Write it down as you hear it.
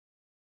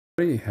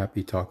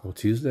Happy Taco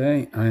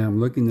Tuesday. I am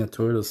looking at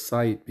Toyota's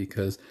site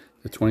because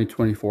the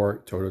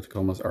 2024 Toyota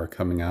Tacomas are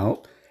coming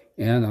out.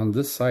 And on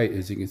this site,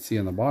 as you can see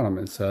on the bottom,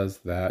 it says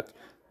that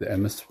the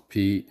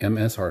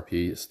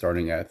MSRP is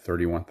starting at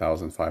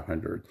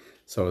 $31,500.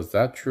 So is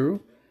that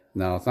true?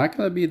 Now, it's not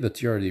going to be the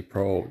TRD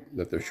Pro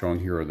that they're showing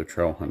here or the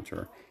Trail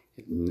Hunter.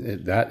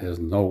 That is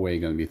no way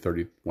going to be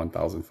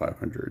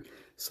 $31,500.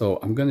 So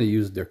I'm going to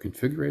use their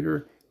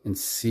configurator and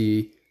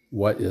see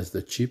what is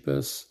the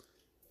cheapest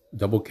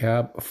double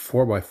cab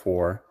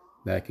 4x4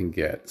 that I can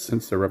get,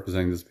 since they're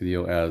representing this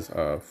video as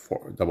a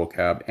double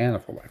cab and a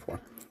 4x4.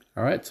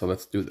 All right, so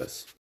let's do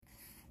this.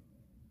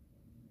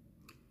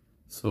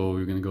 So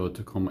we're going to go to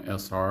Tacoma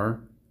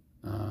SR.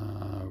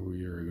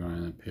 We are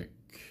going to pick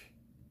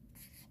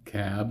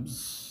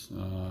cabs.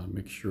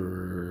 Make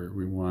sure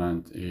we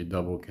want a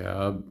double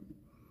cab,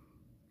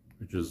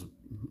 which is a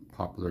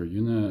popular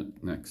unit.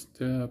 Next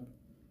step,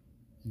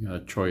 you got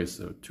a choice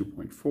of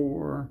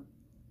 2.4,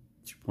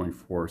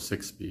 2.4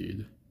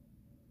 6-speed,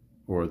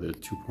 or the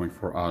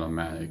 2.4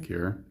 automatic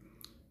here.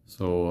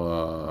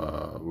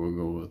 So we'll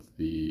go with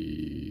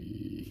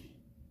the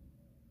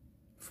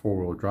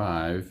 4-wheel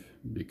drive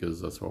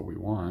because that's what we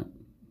want.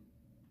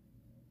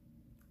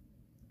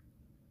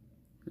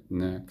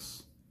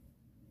 Next,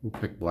 we'll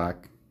pick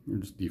black.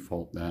 We'll just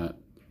default that.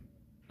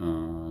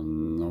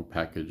 No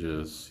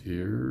packages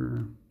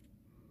here.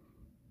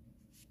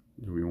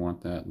 Do we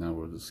want that? No,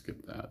 we'll just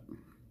skip that.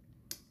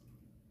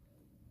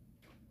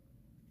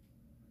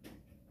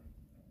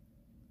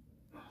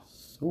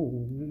 So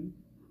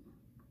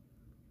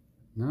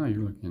now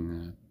you're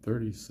looking at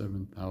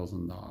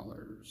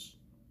 $37,000.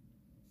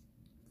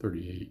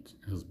 38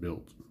 is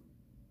built.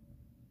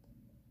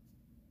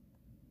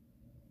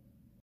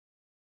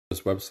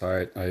 This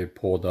website I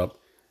pulled up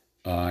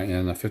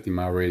in a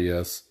 50-mile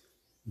radius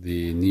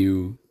the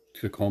new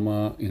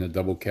Tacoma in a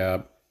double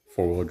cab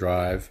 4-wheel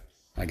drive.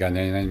 I got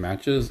 99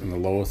 matches and the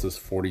lowest is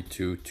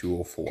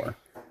 42,204.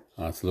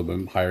 It's a little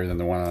bit higher than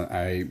the one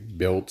I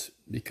built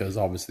because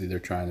obviously they're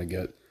trying to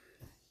get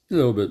a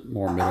little bit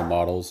more middle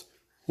models.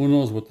 Who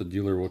knows what the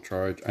dealer will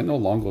charge? I know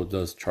Longo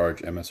does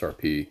charge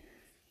MSRP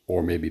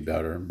or maybe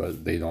better,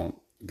 but they don't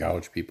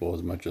gouge people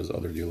as much as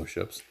other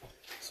dealerships.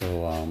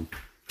 So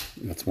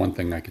that's one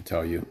thing I could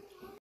tell you.